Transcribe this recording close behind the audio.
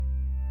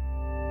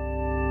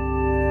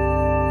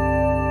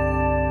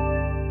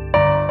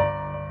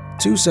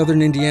Two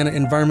Southern Indiana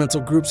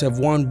environmental groups have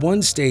won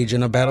one stage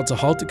in a battle to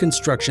halt the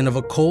construction of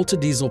a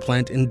coal-to-diesel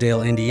plant in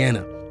Dale,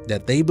 Indiana,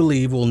 that they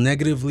believe will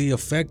negatively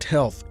affect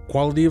health,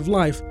 quality of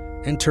life,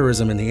 and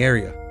tourism in the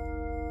area.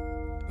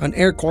 An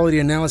air quality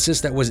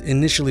analysis that was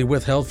initially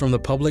withheld from the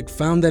public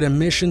found that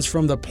emissions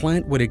from the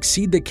plant would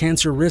exceed the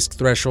cancer risk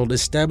threshold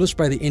established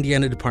by the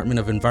Indiana Department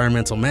of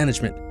Environmental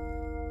Management.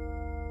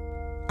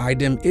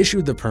 IDEM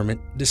issued the permit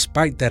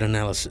despite that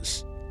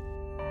analysis.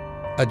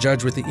 A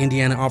judge with the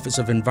Indiana Office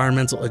of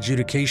Environmental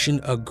Adjudication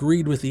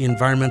agreed with the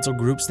environmental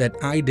groups that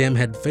IDEM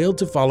had failed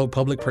to follow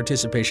public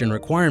participation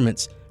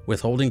requirements,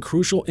 withholding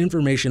crucial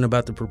information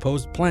about the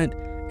proposed plant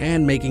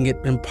and making it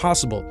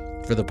impossible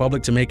for the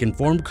public to make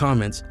informed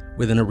comments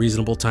within a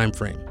reasonable time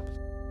frame.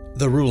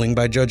 The ruling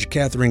by Judge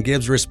Catherine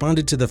Gibbs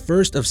responded to the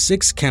first of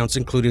 6 counts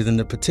included in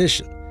the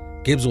petition.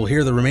 Gibbs will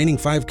hear the remaining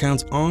 5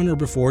 counts on or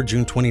before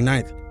June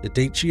 29th, the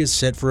date she has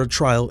set for a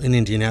trial in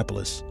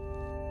Indianapolis.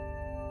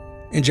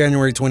 In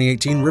January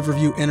 2018,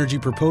 Riverview Energy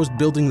proposed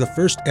building the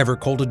first ever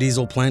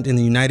coal-to-diesel plant in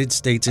the United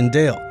States in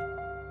Dale.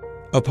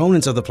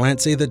 Opponents of the plant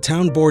say the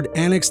town board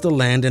annexed the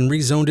land and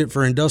rezoned it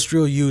for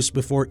industrial use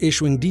before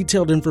issuing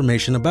detailed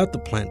information about the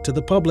plant to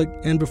the public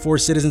and before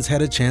citizens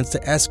had a chance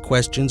to ask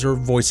questions or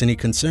voice any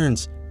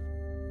concerns.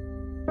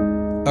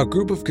 A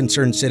group of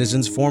concerned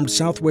citizens formed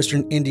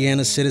Southwestern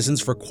Indiana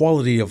Citizens for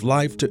Quality of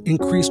Life to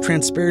increase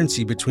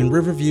transparency between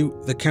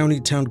Riverview, the county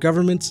town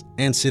governments,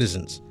 and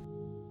citizens.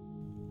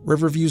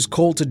 Riverview's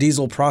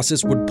coal-to-diesel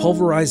process would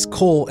pulverize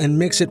coal and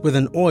mix it with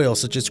an oil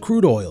such as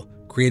crude oil,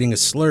 creating a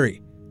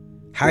slurry.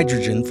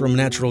 Hydrogen from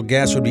natural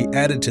gas would be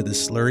added to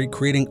this slurry,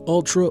 creating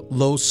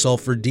ultra-low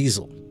sulfur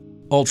diesel.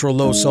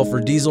 Ultra-low sulfur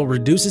diesel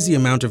reduces the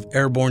amount of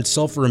airborne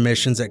sulfur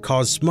emissions that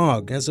cause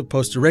smog as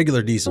opposed to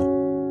regular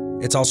diesel.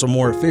 It's also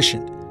more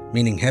efficient,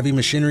 meaning heavy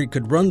machinery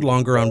could run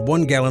longer on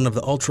 1 gallon of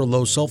the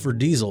ultra-low sulfur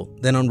diesel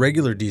than on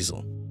regular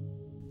diesel.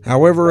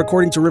 However,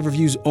 according to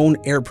Riverview's own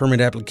air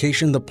permit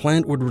application, the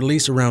plant would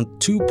release around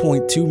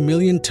 2.2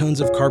 million tons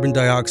of carbon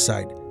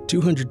dioxide,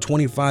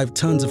 225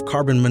 tons of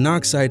carbon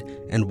monoxide,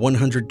 and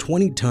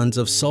 120 tons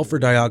of sulfur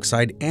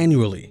dioxide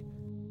annually.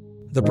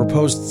 The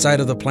proposed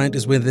site of the plant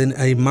is within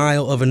a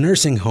mile of a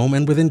nursing home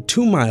and within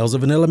 2 miles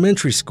of an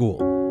elementary school.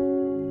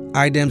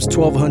 IDEM's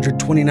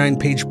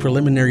 1,229-page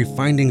preliminary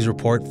findings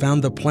report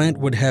found the plant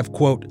would have,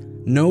 quote,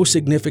 no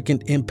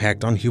significant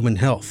impact on human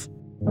health.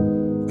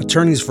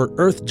 Attorneys for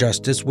Earth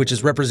Justice, which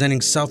is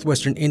representing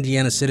Southwestern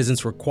Indiana Citizens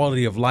for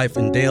Quality of Life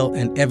in Dale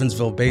and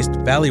Evansville-based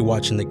Valley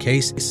Watch in the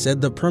case, said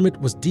the permit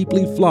was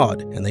deeply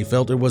flawed and they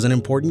felt it was an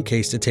important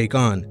case to take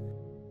on.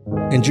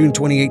 In June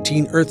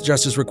 2018, Earth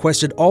Justice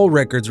requested all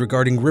records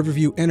regarding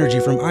Riverview Energy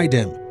from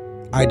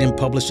IDEM. IDEM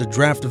published a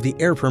draft of the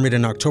air permit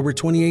in October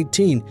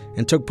 2018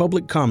 and took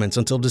public comments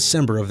until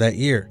December of that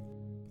year.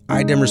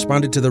 IDEM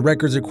responded to the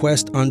records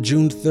request on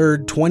June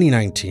 3,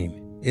 2019.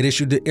 It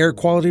issued the air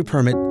quality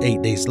permit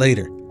 8 days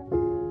later.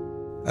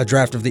 A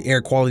draft of the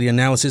air quality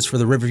analysis for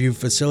the Riverview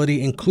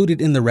facility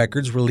included in the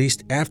records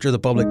released after the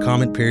public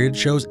comment period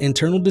shows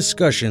internal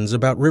discussions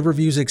about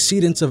Riverview's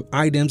exceedance of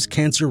IDEM's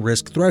cancer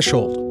risk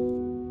threshold.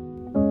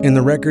 In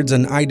the records,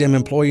 an IDEM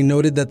employee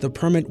noted that the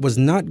permit was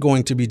not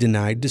going to be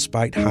denied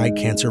despite high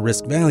cancer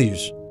risk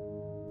values.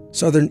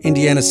 Southern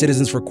Indiana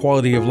Citizens for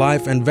Quality of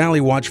Life and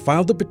Valley Watch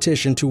filed a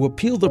petition to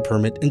appeal the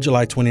permit in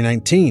July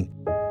 2019.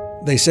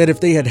 They said if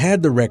they had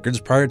had the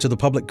records prior to the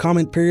public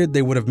comment period,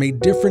 they would have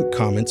made different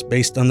comments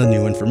based on the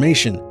new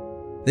information.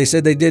 They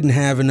said they didn't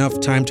have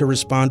enough time to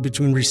respond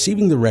between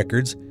receiving the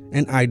records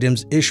and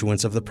IDEM's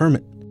issuance of the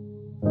permit.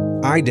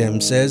 IDEM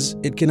says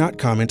it cannot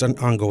comment on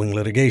ongoing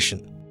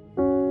litigation.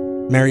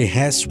 Mary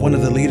Hess, one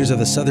of the leaders of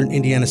the Southern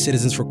Indiana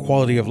Citizens for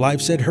Quality of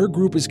Life, said her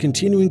group is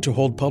continuing to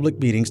hold public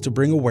meetings to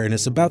bring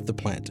awareness about the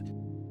plant.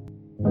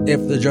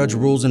 If the judge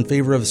rules in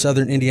favor of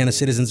Southern Indiana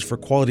Citizens for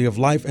Quality of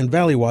Life and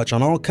Valley Watch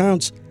on all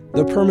counts,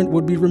 the permit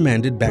would be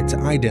remanded back to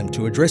IDEM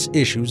to address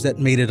issues that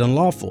made it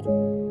unlawful.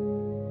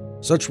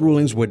 Such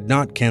rulings would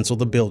not cancel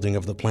the building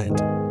of the plant.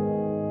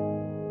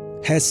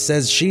 Hess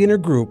says she and her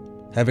group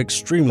have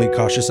extremely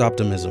cautious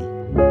optimism.